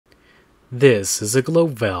This is a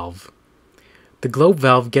globe valve. The globe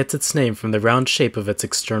valve gets its name from the round shape of its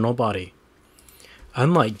external body.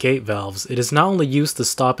 Unlike gate valves, it is not only used to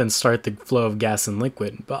stop and start the flow of gas and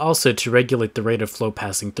liquid, but also to regulate the rate of flow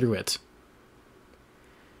passing through it.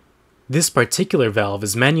 This particular valve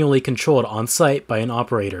is manually controlled on-site by an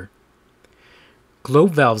operator.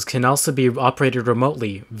 Globe valves can also be operated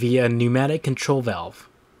remotely via a pneumatic control valve.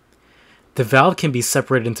 The valve can be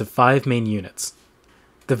separated into 5 main units.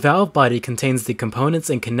 The valve body contains the components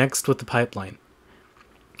and connects with the pipeline.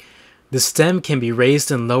 The stem can be raised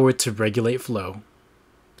and lowered to regulate flow.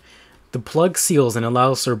 The plug seals and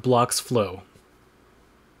allows or blocks flow.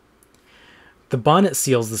 The bonnet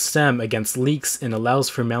seals the stem against leaks and allows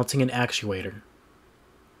for mounting an actuator.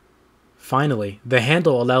 Finally, the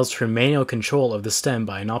handle allows for manual control of the stem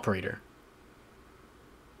by an operator.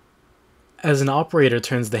 As an operator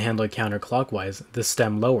turns the handle counterclockwise, the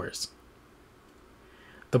stem lowers.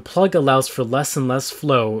 The plug allows for less and less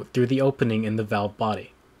flow through the opening in the valve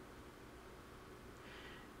body.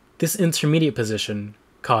 This intermediate position,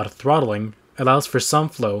 called throttling, allows for some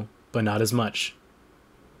flow, but not as much.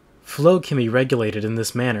 Flow can be regulated in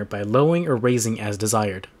this manner by lowering or raising as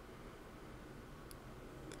desired.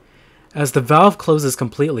 As the valve closes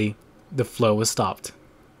completely, the flow is stopped.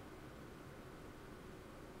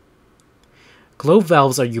 Globe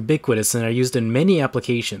valves are ubiquitous and are used in many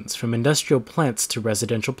applications, from industrial plants to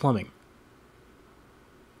residential plumbing.